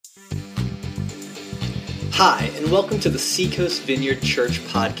Hi, and welcome to the Seacoast Vineyard Church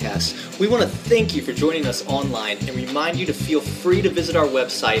podcast. We want to thank you for joining us online and remind you to feel free to visit our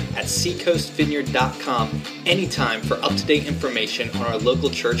website at seacoastvineyard.com anytime for up-to-date information on our local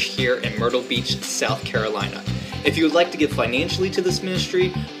church here in Myrtle Beach, South Carolina. If you would like to give financially to this ministry,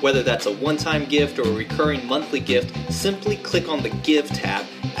 whether that's a one-time gift or a recurring monthly gift, simply click on the Give tab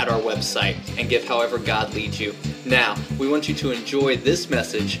at our website and give however God leads you. Now, we want you to enjoy this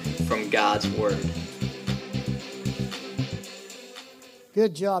message from God's Word.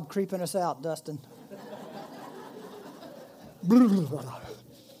 Good job creeping us out, Dustin.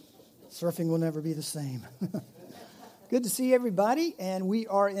 Surfing will never be the same. Good to see everybody, and we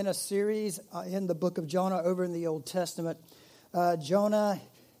are in a series in the book of Jonah over in the Old Testament. Jonah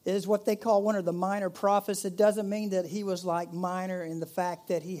is what they call one of the minor prophets. It doesn't mean that he was like minor in the fact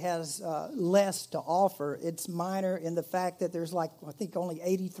that he has less to offer. It's minor in the fact that there's I think only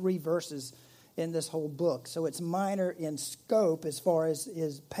 83 verses in this whole book. So it's minor in scope as far as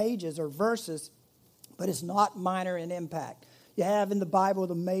pages or verses, but it's not minor in impact. You have in the Bible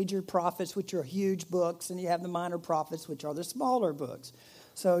the major prophets, which are huge books, and you have the minor prophets, which are the smaller books.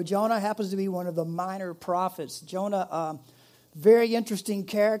 So Jonah happens to be one of the minor prophets. Jonah, very interesting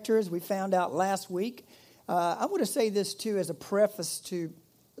character, as we found out last week. I want to say this, too, as a preface to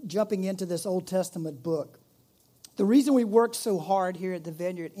jumping into this Old Testament book. The reason we work so hard here at the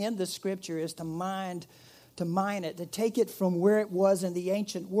Vineyard in the Scripture is to mine it, to take it from where it was in the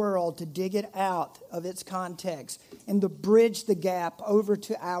ancient world, to dig it out of its context, and to bridge the gap over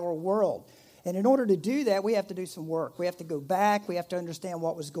to our world. And in order to do that, we have to do some work. We have to go back. We have to understand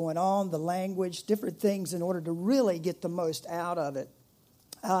what was going on, the language, different things in order to really get the most out of it.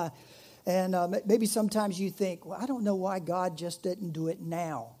 Maybe sometimes you think, well, I don't know why God just didn't do it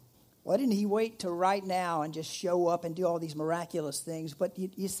now. Why didn't he wait till right now and just show up and do all these miraculous things? But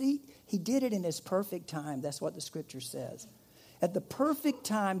you see, he did it in his perfect time. That's what the Scripture says. At the perfect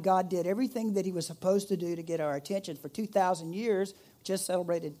time, God did everything that he was supposed to do to get our attention. For 2,000 years, just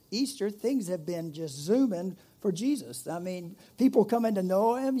celebrated Easter, things have been just zooming for Jesus. I mean, people coming to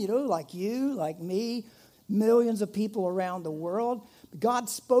know him, like you, like me, millions of people around the world.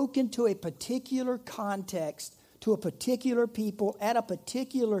 God spoke into a particular context to a particular people at a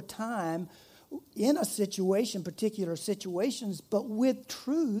particular time in a situation, particular situations, but with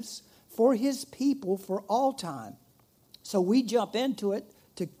truths for his people for all time. So we jump into it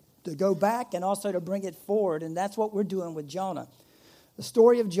to go back and also to bring it forward, and that's what we're doing with Jonah. The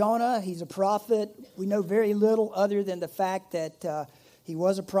story of Jonah, he's a prophet. We know very little other than the fact that he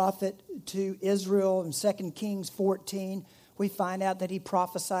was a prophet to Israel in 2 Kings 14. We find out that he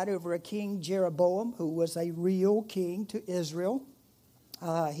prophesied over a king, Jeroboam, who was a real king to Israel.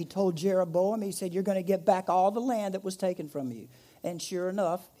 He told Jeroboam, he said, you're going to get back all the land that was taken from you. And sure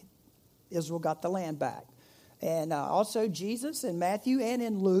enough, Israel got the land back. And also Jesus in Matthew and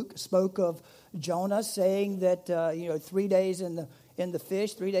in Luke spoke of Jonah saying that, 3 days in the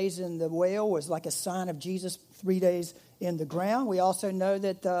fish, 3 days in the whale was like a sign of Jesus 3 days in the ground. We also know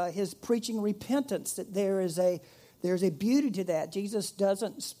that his preaching repentance, that there's a beauty to that. Jesus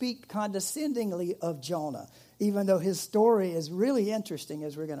doesn't speak condescendingly of Jonah, even though his story is really interesting,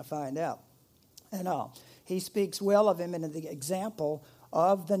 as we're going to find out. And he speaks well of him in the example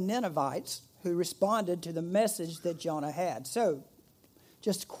of the Ninevites who responded to the message that Jonah had. So,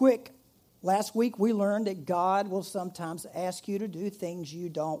 just quick, last week we learned that God will sometimes ask you to do things you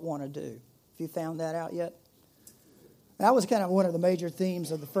don't want to do. Have you found that out yet? That was kind of one of the major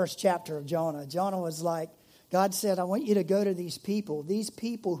themes of the first chapter of Jonah. Jonah was like, God said, I want you to go to these people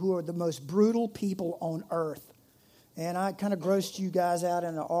who are the most brutal people on earth. And I kind of grossed you guys out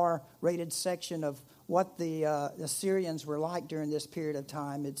in the R-rated section of what the Assyrians were like during this period of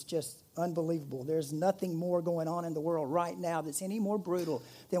time. It's just unbelievable. There's nothing more going on in the world right now that's any more brutal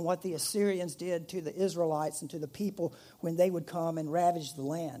than what the Assyrians did to the Israelites and to the people when they would come and ravage the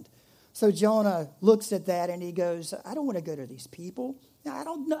land. So Jonah looks at that and he goes, I don't want to go to these people. Now, I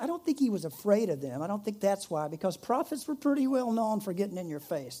don't think he was afraid of them. I don't think that's why, because prophets were pretty well known for getting in your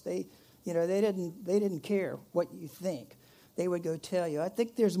face. They didn't care what you think. They would go tell you. I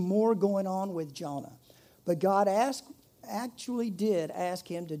think there's more going on with Jonah. But God actually did ask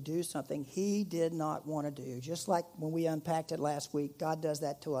him to do something he did not want to do. Just like when we unpacked it last week, God does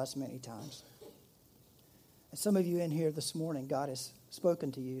that to us many times. And some of you in here this morning, God has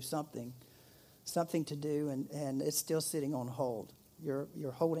spoken to you something to do, and it's still sitting on hold. You're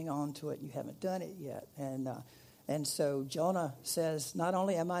holding on to it. You haven't done it yet. And so Jonah says, not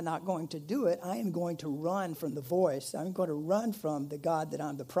only am I not going to do it, I am going to run from the voice. I'm going to run from the God that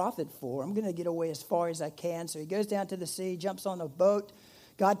I'm the prophet for. I'm going to get away as far as I can. So he goes down to the sea, jumps on a boat,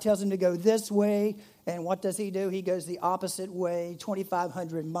 God tells him to go this way, and what does he do? He goes the opposite way,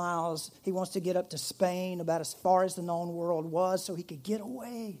 2,500 miles. He wants to get up to Spain, about as far as the known world was, so he could get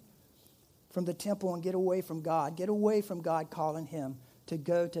away from the temple and get away from God calling him to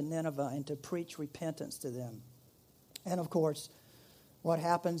go to Nineveh and to preach repentance to them. And of course, what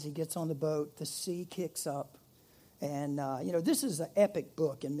happens? He gets on the boat, the sea kicks up, and this is an epic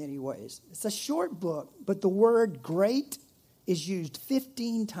book in many ways. It's a short book, but the word great is used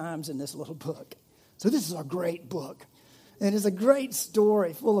 15 times in this little book. So this is a great book. And it's a great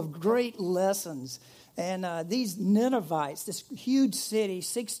story full of great lessons. And these Ninevites, this huge city,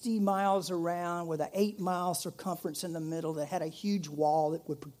 60 miles around with an 8-mile circumference in the middle that had a huge wall that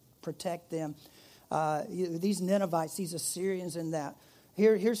would protect them. These Ninevites, these Assyrians and that.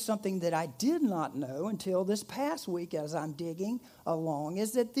 Here's something that I did not know until this past week as I'm digging along,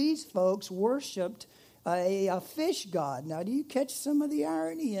 is that these folks worshipped a fish god. Now, do you catch some of the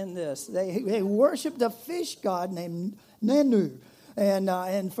irony in this? They worshipped a fish god named Nenu.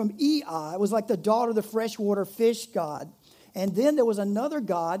 And from Ei, it was like the daughter of the freshwater fish god. And then there was another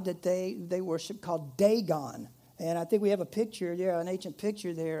god that they worshiped called Dagon. And I think we have a picture there, an ancient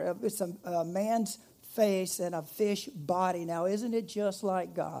picture there. It's a man's face and a fish body. Now, isn't it just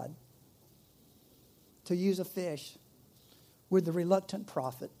like God to use a fish with the reluctant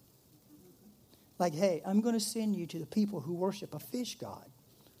prophet? Like, hey, I'm going to send you to the people who worship a fish god.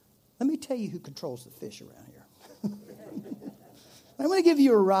 Let me tell you who controls the fish around here. I'm going to give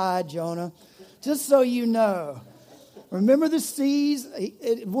you a ride, Jonah, just so you know. Remember the seas?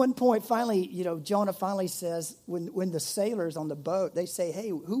 At one point, finally, Jonah finally says, when the sailors on the boat, they say, hey,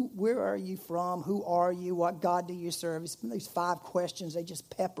 where are you from? Who are you? What God do you serve? These 5 questions they just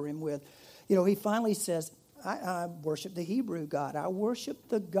pepper him with. He finally says, I worship the Hebrew God. I worship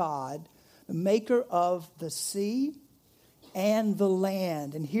the God, the maker of the sea and the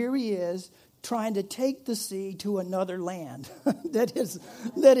land. And here he is trying to take the sea to another land that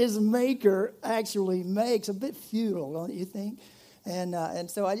his maker actually makes. A bit futile, don't you think? And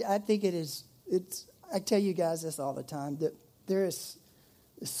so I think it's I tell you guys this all the time, that there is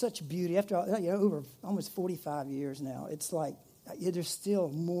such beauty after over almost 45 years now. It's like there's still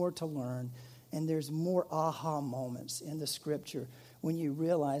more to learn, and there's more aha moments in the scripture when you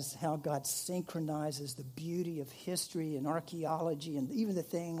realize how God synchronizes the beauty of history and archaeology, and even the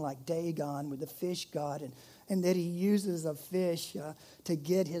thing like Dagon with the fish god, and that he uses a fish to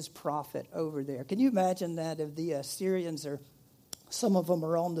get his prophet over there. Can you imagine that if the Assyrians some of them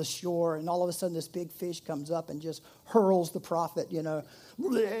are on the shore, and all of a sudden this big fish comes up and just hurls the prophet, and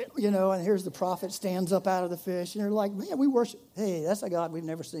here's the prophet stands up out of the fish, and they're like, man, we worship, hey, that's a God we've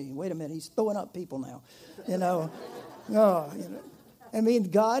never seen. Wait a minute, he's throwing up people now, I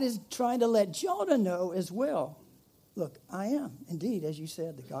mean, God is trying to let Jonah know as well. Look, I am indeed, as you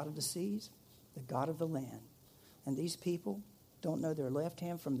said, the God of the seas, the God of the land. And these people don't know their left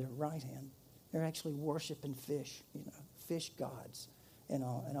hand from their right hand. They're actually worshiping fish, fish gods. And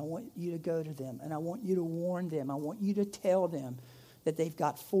I want you to go to them, and I want you to warn them. I want you to tell them that they've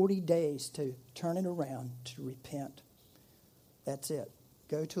got 40 days to turn it around, to repent. That's it.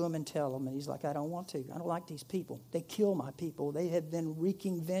 Go to him and tell him. And he's like, I don't want to. I don't like these people. They kill my people. They have been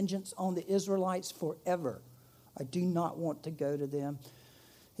wreaking vengeance on the Israelites forever. I do not want to go to them.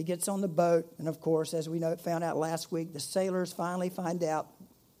 He gets on the boat. And, of course, as we found out last week, the sailors finally find out,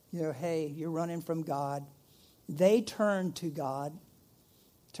 hey, you're running from God. They turn to God,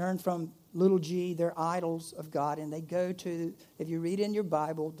 turn from little g, their idols of God, and they go to, if you read in your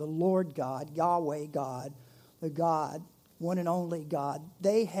Bible, the Lord God, Yahweh God, the God, one and only God.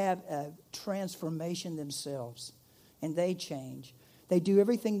 They have a transformation themselves, and they change. They do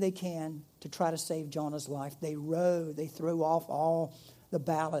everything they can to try to save Jonah's life. They row. They throw off all the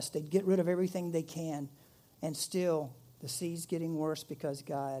ballast. They get rid of everything they can, and still the sea's getting worse because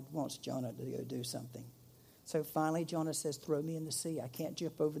God wants Jonah to go do something. So finally Jonah says, throw me in the sea. I can't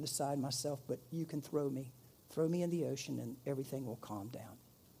jump over the side myself, but you can throw me. Throw me in the ocean, and everything will calm down.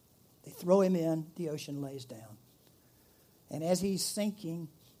 They throw him in. The ocean lays down. And as he's sinking,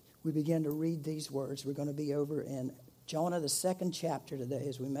 we begin to read these words. We're going to be over in Jonah, the 2nd chapter today,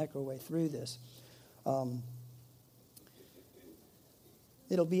 as we make our way through this.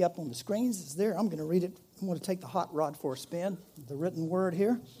 It'll be up on the screens. It's there. I'm going to read it. I'm going to take the hot rod for a spin, the written word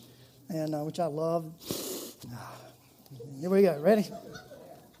here, and which I love. Here we go. Ready?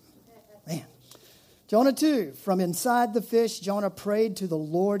 Man. Jonah 2. From inside the fish, Jonah prayed to the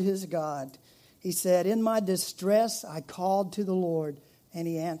Lord his God. He said, in my distress, I called to the Lord, and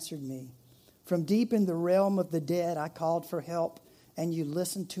he answered me. From deep in the realm of the dead, I called for help, and you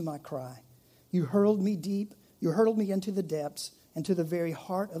listened to my cry. You hurled me deep. You hurled me into the depths, and to the very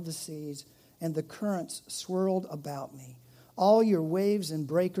heart of the seas, and the currents swirled about me. All your waves and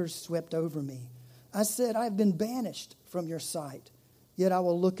breakers swept over me. I said, I have been banished from your sight, yet I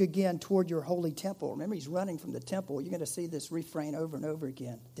will look again toward your holy temple. Remember, he's running from the temple. You're going to see this refrain over and over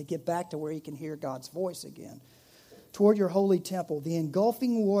again to get back to where he can hear God's voice again. Toward your holy temple, the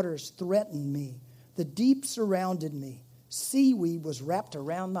engulfing waters threatened me. The deep surrounded me. Seaweed was wrapped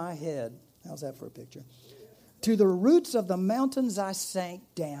around my head. How's that for a picture? To the roots of the mountains I sank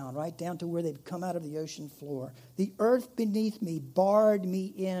down, right down to where they'd come out of the ocean floor. The earth beneath me barred me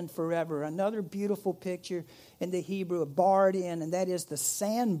in forever. Another beautiful picture in the Hebrew of barred in, and that is the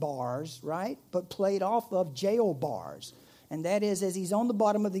sandbars, right? But played off of jail bars. And that is, as he's on the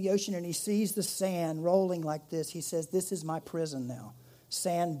bottom of the ocean and he sees the sand rolling like this, he says, this is my prison now.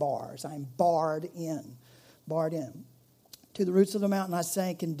 Sandbars. I'm barred in. Barred in. To the roots of the mountain I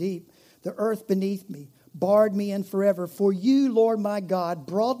sank in deep. The earth beneath me barred me in forever. For you, Lord my God,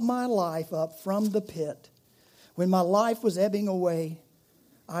 brought my life up from the pit. When my life was ebbing away,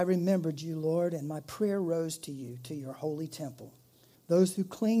 I remembered you, Lord, and my prayer rose to you, to your holy temple. Those who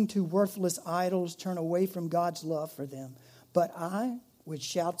cling to worthless idols turn away from God's love for them. But I, with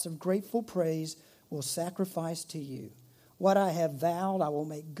shouts of grateful praise, will sacrifice to you. What I have vowed, I will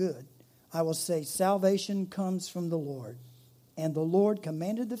make good. I will say, salvation comes from the Lord. And the Lord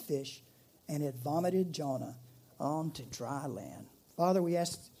commanded the fish, and it vomited Jonah onto dry land. Father, we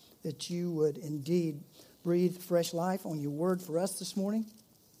ask that you would indeed breathe fresh life on your word for us this morning.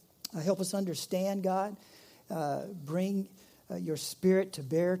 Help us understand, God. Bring your spirit to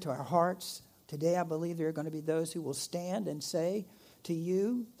bear to our hearts. Today, I believe there are going to be those who will stand and say to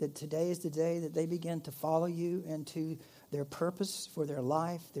you that today is the day that they begin to follow you into their purpose for their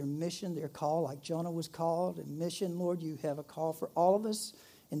life, their mission, their call, like Jonah was called. And mission, Lord, you have a call for all of us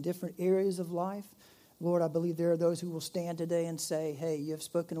in different areas of life. Lord, I believe there are those who will stand today and say, hey, you have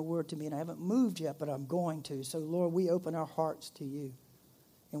spoken a word to me and I haven't moved yet, but I'm going to. So, Lord, we open our hearts to you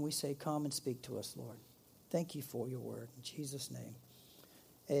and we say, come and speak to us, Lord. Thank you for your word. In Jesus' name,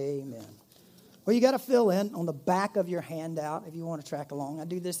 amen. Well, you got to fill in on the back of your handout if you want to track along. I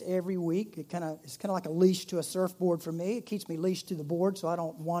do this every week. It's kind of like a leash to a surfboard for me. It keeps me leashed to the board so I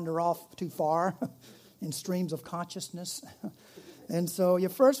don't wander off too far in streams of consciousness. And so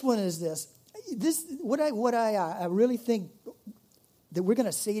your first one is this. What I really think that we're going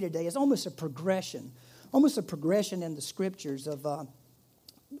to see today is almost a progression in the scriptures of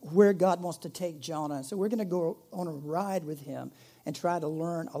where God wants to take Jonah. So we're going to go on a ride with him and try to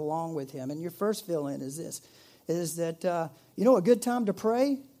learn along with him. And your first fill-in is this, is that, a good time to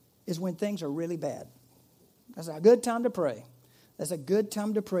pray is when things are really bad. That's a good time to pray. That's a good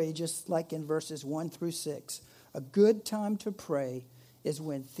time to pray, just like in verses 1 through 6. A good time to pray is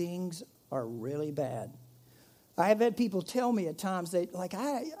when things are really bad. I have had people tell me at times,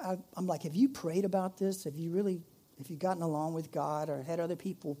 I'm like, have you prayed about this? Have you gotten along with God or had other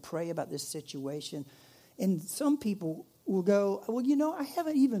people pray about this situation? And some people will go, well, I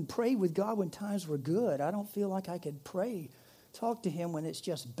haven't even prayed with God when times were good. I don't feel like I could talk to him when it's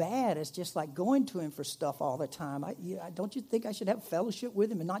just bad. It's just like going to him for stuff all the time. Don't you think I should have fellowship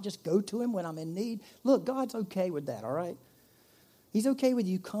with him and not just go to him when I'm in need? Look, God's okay with that, all right? He's okay with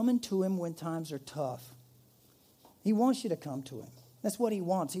you coming to him when times are tough. He wants you to come to him. That's what he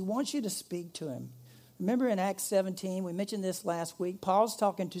wants. He wants you to speak to him. Remember in Acts 17, we mentioned this last week, Paul's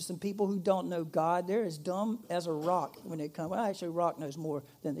talking to some people who don't know God. They're as dumb as a rock when it comes. Well, actually, a rock knows more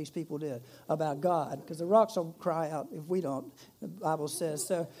than these people did about God, because the rocks will cry out if we don't, the Bible says.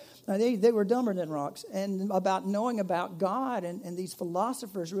 So they were dumber than rocks, and about knowing about God, and these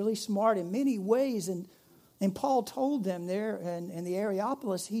philosophers really smart in many ways. And Paul told them there in the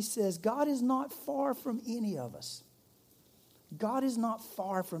Areopolis, he says, God is not far from any of us. God is not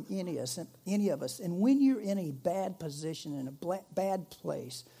far from any of us. And when you're in a bad position, in a bad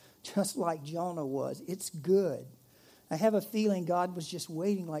place, just like Jonah was, it's good. I have a feeling God was just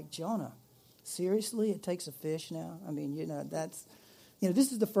waiting like Jonah. Seriously, it takes a fish now? I mean,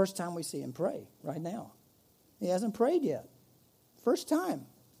 this is the first time we see him pray right now. He hasn't prayed yet. First time.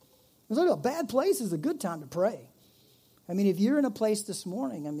 Look, a bad place is a good time to pray. I mean, if you're in a place this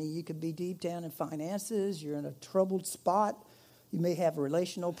morning, you could be deep down in finances, you're in a troubled spot. You may have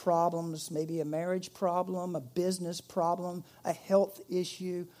relational problems, maybe a marriage problem, a business problem, a health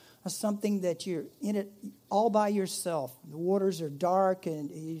issue, something that you're in it all by yourself. The waters are dark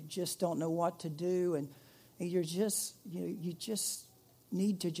and you just don't know what to do. And you just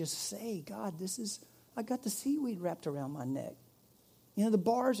need to just say, God, I got the seaweed wrapped around my neck. The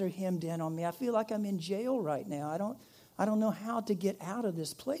bars are hemmed in on me. I feel like I'm in jail right now. I don't know how to get out of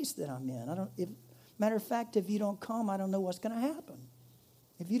this place that I'm in. Matter of fact, if you don't come, I don't know what's going to happen.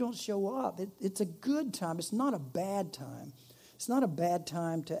 If you don't show up, it's a good time. It's not a bad time. It's not a bad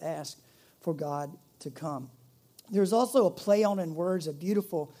time to ask for God to come. There's also a play on in words, a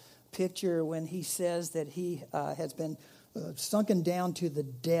beautiful picture when he says that he has been sunken down to the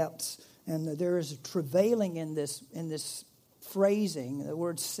depths, and there is travailing in this phrasing, the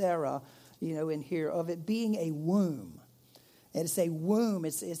word Sarah, in here, of it being a womb. And it's a womb.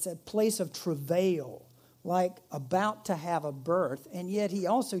 It's a place of travail, like about to have a birth. And yet he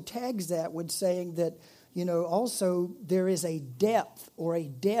also tags that with saying that, also there is a depth or a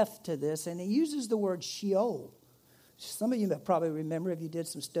death to this. And he uses the word Sheol. Some of you probably remember if you did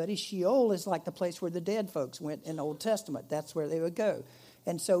some study, Sheol is like the place where the dead folks went in the Old Testament. That's where they would go.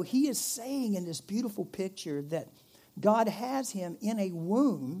 And so he is saying in this beautiful picture that God has him in a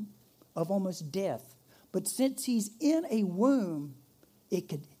womb of almost death. But since he's in a womb,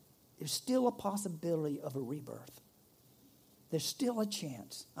 there's still a possibility of a rebirth. There's still a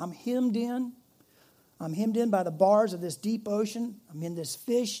chance. I'm hemmed in. I'm hemmed in by the bars of this deep ocean. I'm in this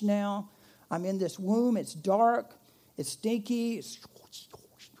fish now. I'm in this womb. It's dark. It's stinky. It's,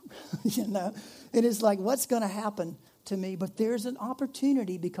 It is like, what's going to happen to me? But there's an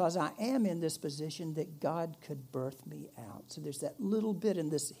opportunity because I am in this position that God could birth me out. So there's that little bit in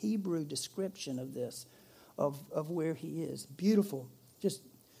this Hebrew description of this, of where he is. Beautiful. Just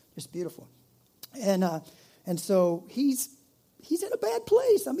beautiful. And so he's in a bad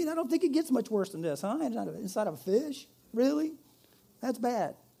place. I mean, I don't think it gets much worse than this, huh? Inside of a fish? Really? That's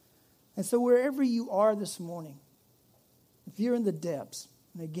bad. And so wherever you are this morning, if you're in the depths,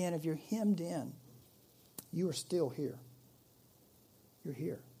 and again, if you're hemmed in, you are still here. You're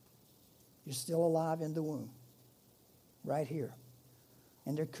here. You're still alive in the womb. Right here.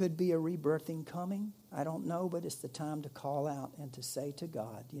 And there could be a rebirthing coming. I don't know, but it's the time to call out and to say to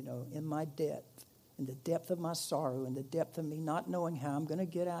God, in my depth, in the depth of my sorrow, in the depth of me not knowing how I'm going to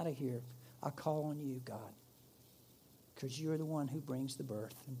get out of here, I call on you, God. Because you're the one who brings the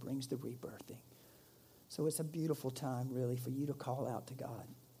birth and brings the rebirthing. So it's a beautiful time, really, for you to call out to God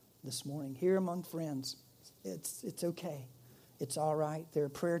this morning. Here among friends, it's okay. It's all right. There are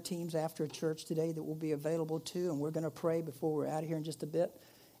prayer teams after church today that will be available too, and we're going to pray before we're out of here in just a bit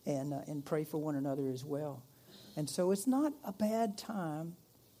and pray for one another as well. And so it's not a bad time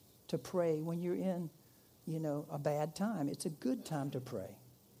to pray when you're in, a bad time. It's a good time to pray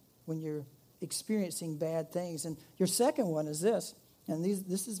when you're experiencing bad things. And your second one is this, and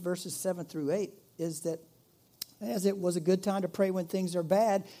this is verses 7 through 8, is that as it was a good time to pray when things are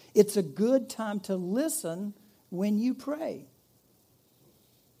bad, it's a good time to listen when you pray.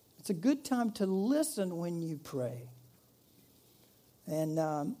 It's a good time to listen when you pray. And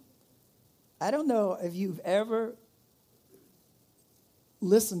I don't know if you've ever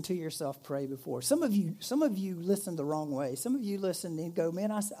listened to yourself pray before. Some of you listen the wrong way. Some of you listen and go,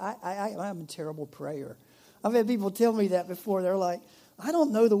 man, I'm a terrible prayer. I've had people tell me that before. They're like, I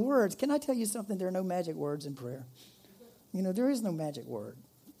don't know the words. Can I tell you something? There are no magic words in prayer. There is no magic word.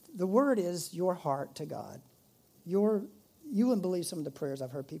 The word is your heart to God. You wouldn't believe some of the prayers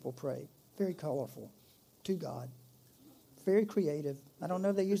I've heard people pray. Very colorful to God. Very creative. I don't know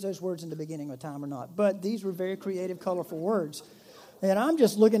if they use those words in the beginning of time or not, but these were very creative, colorful words. And I'm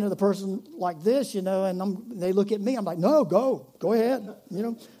just looking at the person like this, and they look at me. I'm like, no, go ahead.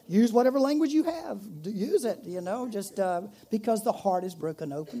 Use whatever language you have. Use it, just because the heart is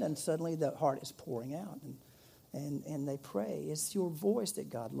broken open and suddenly the heart is pouring out. And they pray. It's your voice that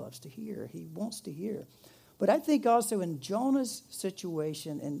God loves to hear. He wants to hear. But I think also in Jonah's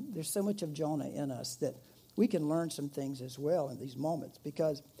situation, and there's so much of Jonah in us that we can learn some things as well in these moments.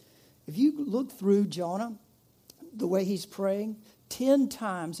 Because if you look through Jonah, the way he's praying, 10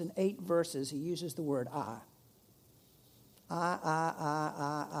 times in 8 verses, he uses the word I.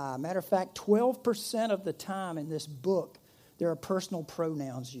 I. Matter of fact, 12% of the time in this book, there are personal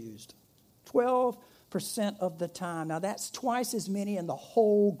pronouns used. 12% of the time. Now, that's twice as many in the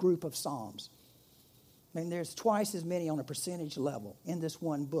whole group of Psalms. I mean, there's twice as many on a percentage level in this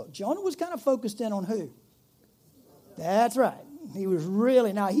one book. Jonah was kind of focused in on who? That's right. He was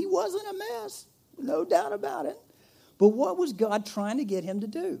really, now he wasn't a mess, no doubt about it. But what was God trying to get him to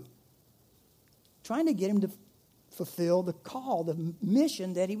do? Trying to get him to fulfill the call, the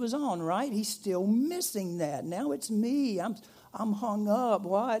mission that he was on, right? He's still missing that. Now it's me. I'm hung up.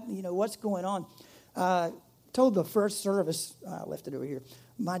 What? What's going on? Told the first service, I left it over here,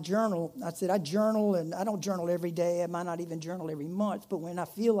 my journal, I said I journal, and I don't journal every day. I might not even journal every month, but when I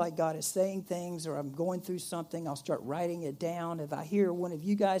feel like God is saying things or I'm going through something, I'll start writing it down. If I hear one of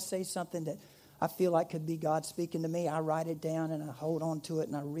you guys say something that I feel like could be God speaking to me, I write it down and I hold on to it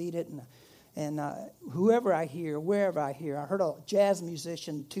and I read it And whoever I hear, wherever I hear, I heard a jazz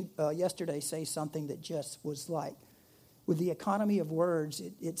musician yesterday say something that just was like, with the economy of words,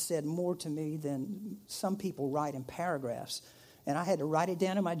 it said more to me than some people write in paragraphs. And I had to write it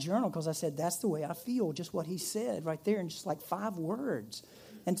down in my journal because I said, that's the way I feel, just what he said right there in just like 5 words.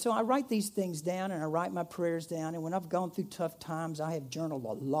 And so I write these things down and I write my prayers down. And when I've gone through tough times, I have journaled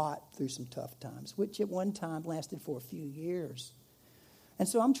a lot through some tough times, which at one time lasted for a few years. And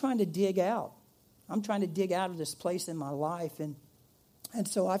so I'm trying to dig out. I'm trying to dig out of this place in my life. And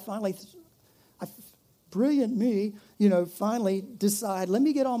so I finally, brilliant me, finally decide, let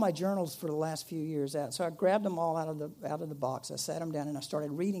me get all my journals for the last few years out. So I grabbed them all out of the box. I sat them down and I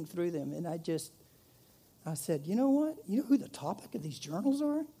started reading through them. And I said, you know what? You know who the topic of these journals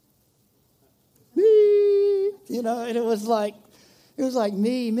are? Me. And it was like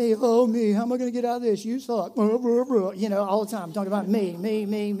me, oh, me. How am I going to get out of this? You suck. All the time I'm talking about me.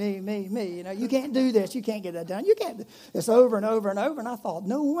 You can't do this. You can't get that done. You can't. It's over and over and over. And I thought,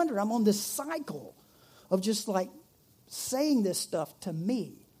 no wonder I'm on this cycle of just like saying this stuff to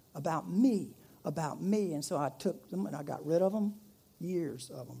me, about me. And so I took them and I got rid of them, years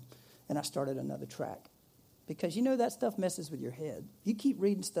of them. And I started another track. Because that stuff messes with your head. You keep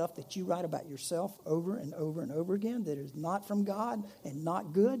reading stuff that you write about yourself over and over and over again that is not from God and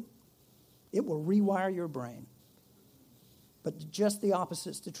not good, it will rewire your brain. But just the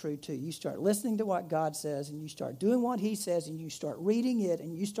opposite's the truth too. You start listening to what God says and you start doing what he says and you start reading it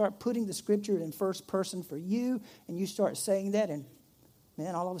and you start putting the scripture in first person for you and you start saying that and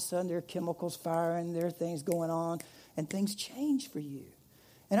man, all of a sudden there are chemicals firing, there are things going on and things change for you.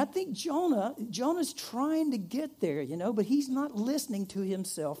 And I think Jonah's trying to get there, but he's not listening to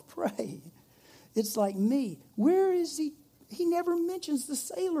himself pray. It's like me. Where is he? He never mentions the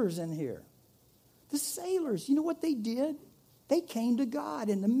sailors in here. The sailors, you know what they did? They came to God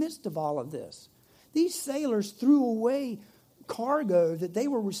in the midst of all of this. These sailors threw away cargo that they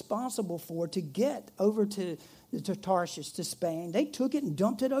were responsible for to get over to Tarshish, to Spain. They took it and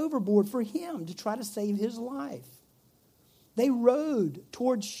dumped it overboard for him to try to save his life. They rowed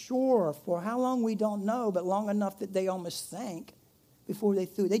towards shore for how long we don't know, but long enough that they almost sank before they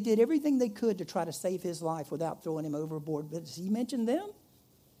threw. They did everything they could to try to save his life without throwing him overboard. But does he mention them?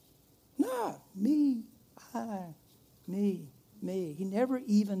 No, me. He never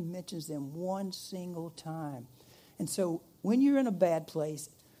even mentions them one single time. And so when you're in a bad place,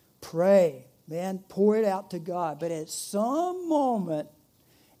 pray, man, pour it out to God. But at some moment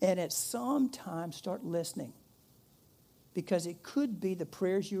and at some time, start listening. Because it could be the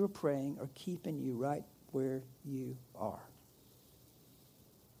prayers you are praying are keeping you right where you are.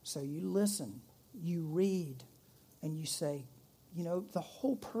 So you listen, you read, and you say, the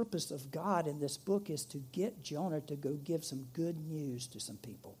whole purpose of God in this book is to get Jonah to go give some good news to some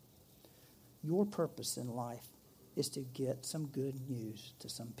people. Your purpose in life is to get some good news to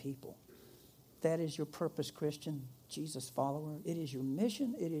some people. That is your purpose, Christian, Jesus follower. It is your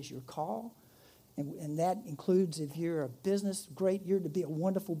mission. It is your call. And that includes if you're a business, great, you're to be a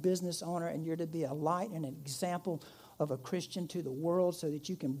wonderful business owner and you're to be a light and an example of a Christian to the world so that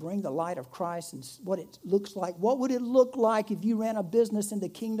you can bring the light of Christ and what it looks like. What would it look like if you ran a business in the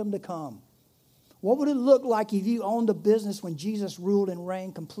kingdom to come? What would it look like if you owned a business when Jesus ruled and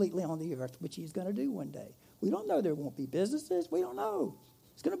reigned completely on the earth, which he's going to do one day? We don't know there won't be businesses. We don't know.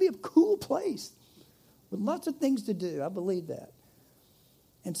 It's going to be a cool place with lots of things to do. I believe that.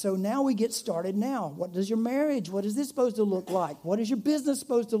 And so now we get started now. What does your marriage, what is this supposed to look like? What is your business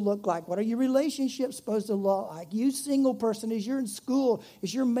supposed to look like? What are your relationships supposed to look like? You single person, as you're in school,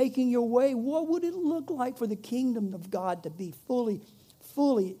 as you're making your way, what would it look like for the kingdom of God to be fully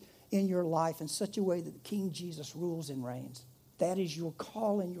in your life in such a way that King Jesus rules and reigns? That is your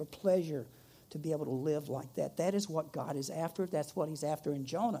call and your pleasure to be able to live like that. That is what God is after. That's what he's after in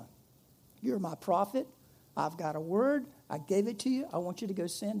Jonah. You're my prophet. I've got a word. I gave it to you. I want you to go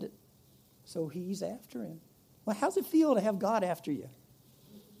send it. So he's after him. Well, how's it feel to have God after you?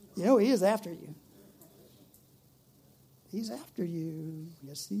 He is after you. He's after you.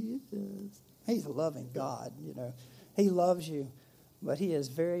 Yes, he is. He's a loving God, He loves you, but he is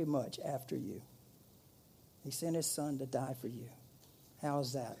very much after you. He sent his son to die for you. How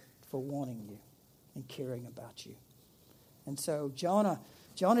is that for wanting you and caring about you? And so Jonah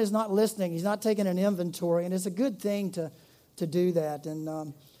is not listening. He's not taking an inventory, and it's a good thing to do that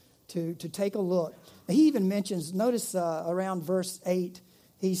and to take a look. He even mentions, notice around verse 8,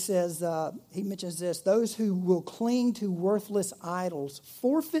 he says, he mentions this, those who will cling to worthless idols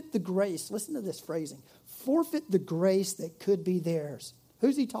forfeit the grace. Listen to this phrasing. Forfeit the grace that could be theirs.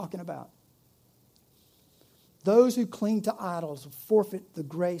 Who's he talking about? Those who cling to idols forfeit the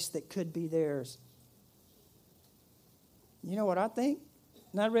grace that could be theirs. You know what I think?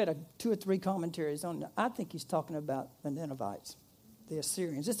 And I read 2 or 3 commentaries on that. I think he's talking about the Ninevites, the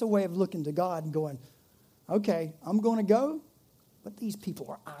Assyrians. It's a way of looking to God and going, okay, I'm going to go, but these people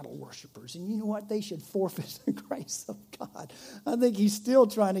are idol worshipers. And you know what? They should forfeit the grace of God. I think he's still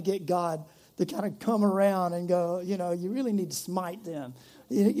trying to get God to kind of come around and go, you really need to smite them.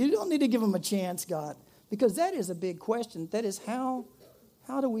 You don't need to give them a chance, God. Because that is a big question. That is how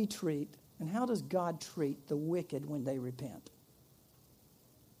do we treat and how does God treat the wicked when they repent?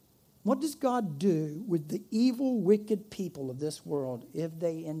 What does God do with the evil, wicked people of this world if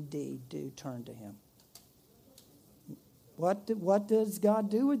they indeed do turn to him? What does God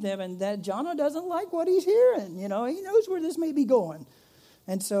do with them? And that Jonah doesn't like what he's hearing. He knows where this may be going.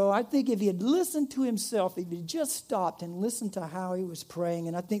 And so I think if he had listened to himself, if he had just stopped and listened to how he was praying,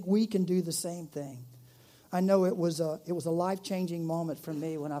 and I think we can do the same thing. I know it was a life-changing moment for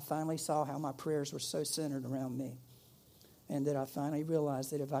me when I finally saw how my prayers were so centered around me. And that I finally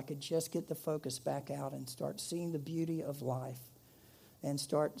realized that if I could just get the focus back out and start seeing the beauty of life and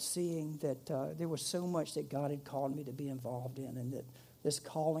start seeing that there was so much that God had called me to be involved in, and that this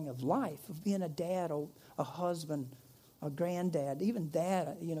calling of life, of being a dad, a husband, a granddad, even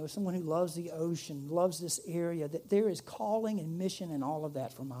dad, someone who loves the ocean, loves this area, that there is calling and mission and all of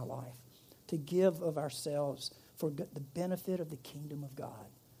that for my life, to give of ourselves for the benefit of the kingdom of God,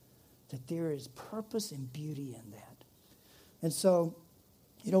 that there is purpose and beauty in that. And so,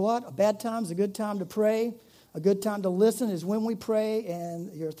 you know what? A bad time is a good time to pray. A good time to listen is when we pray.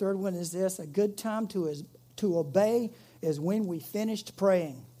 And your third one is this: a good time to obey is when we finished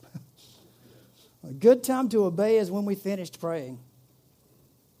praying. A good time to obey is when we finished praying.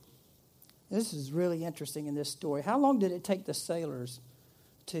 This is really interesting in this story. How long did it take the sailors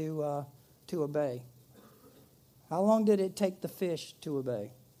to obey? How long did it take the fish to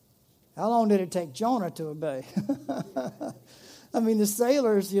obey? How long did it take Jonah to obey? I mean, the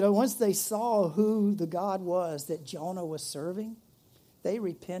sailors, once they saw who the God was that Jonah was serving, they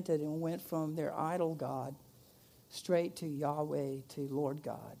repented and went from their idol God straight to Yahweh, to Lord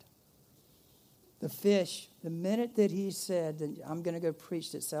God. The fish, the minute that he said that I'm going to go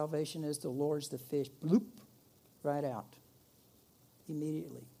preach that salvation is the Lord's, the fish, bloop, right out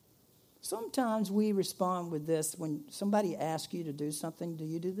immediately. Sometimes we respond with this when somebody asks you to do something. Do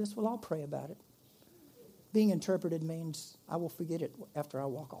you do this? Well, I'll pray about it. Being interpreted means I will forget it after I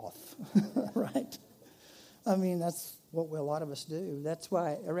walk off, right? I mean, that's what a lot of us do. That's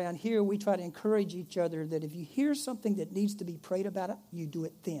why around here we try to encourage each other that if you hear something that needs to be prayed about, you do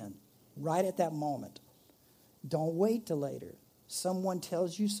it then, right at that moment. Don't wait till later. Someone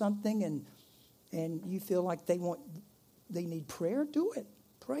tells you something and you feel like they need prayer, do it.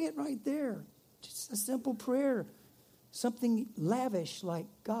 Pray it right there. Just a simple prayer. Something lavish like,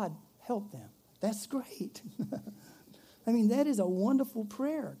 God, help them. That's great. I mean, that is a wonderful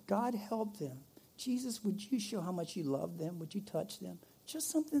prayer. God, help them. Jesus, would you show how much you love them? Would you touch them? Just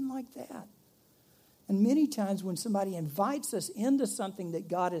something like that. And many times when somebody invites us into something that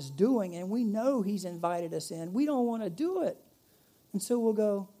God is doing and we know he's invited us in, we don't want to do it. And so we'll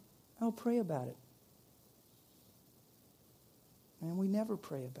go, I'll pray about it. And we never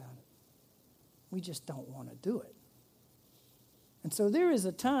pray about it. We just don't want to do it. And so there is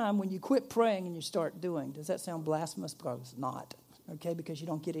a time when you quit praying and you start doing. Does that sound blasphemous? Because it's not. Okay, because you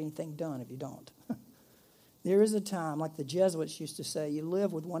don't get anything done if you don't. There is a time, like the Jesuits used to say, you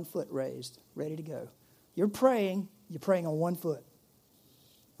live with one foot raised, ready to go. You're praying on one foot.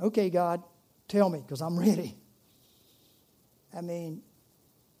 Okay, God, tell me, because I'm ready. I mean,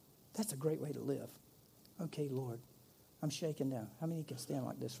 that's a great way to live. Okay, Lord, I'm shaking now. How many can stand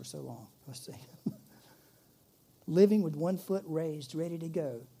like this for so long? Let's see. Living with one foot raised, ready to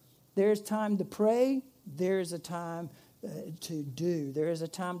go. There's time to pray. There's a time to do. There is a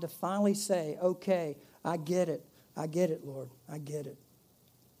time to finally say, okay, I get it. I get it, Lord. I get it.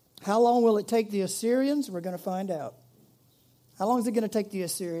 How long will it take the Assyrians? We're going to find out. How long is it going to take the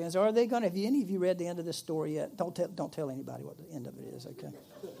Assyrians? Are they going to, have any of you read the end of this story yet? Don't tell anybody what the end of it is, okay?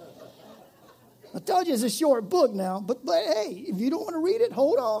 I told you it's a short book now, but hey, if you don't want to read it,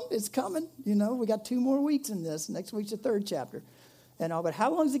 hold on. It's coming. We got 2 more weeks in this. Next week's the 3rd chapter. And all, but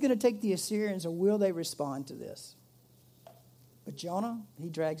how long is it going to take the Assyrians, or will they respond to this? But Jonah, he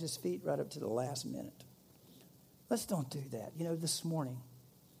drags his feet right up to the last minute. Let's don't do that. This morning,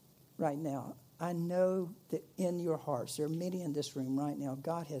 right now, I know that in your hearts, there are many in this room right now,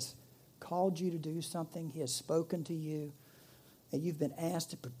 God has called you to do something. He has spoken to you. And you've been asked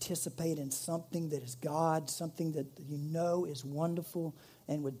to participate in something that is God, something that you know is wonderful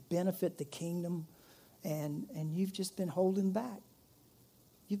and would benefit the kingdom. and you've just been holding back.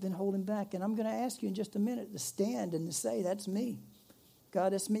 You've been holding back. And I'm going to ask you in just a minute to stand and to say, that's me.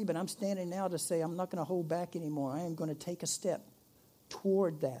 God, that's me. But I'm standing now to say I'm not going to hold back anymore. I am going to take a step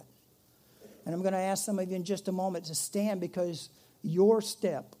toward that. And I'm going to ask some of you in just a moment to stand, because your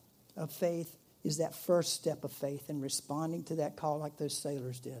step of faith is that first step of faith in responding to that call like those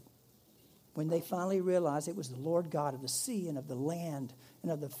sailors did. When they finally realized it was the Lord God of the sea and of the land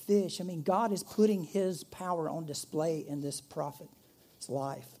and of the fish. I mean, God is putting his power on display in this prophet's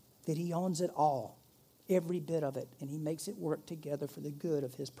life, that he owns it all, every bit of it, and he makes it work together for the good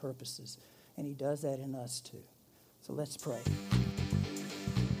of his purposes. And he does that in us too. So let's pray.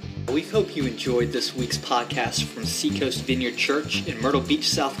 We hope you enjoyed this week's podcast from Seacoast Vineyard Church in Myrtle Beach,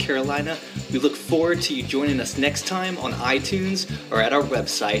 South Carolina. We look forward to you joining us next time on iTunes or at our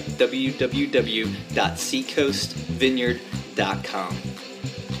website, www.seacoastvineyard.com.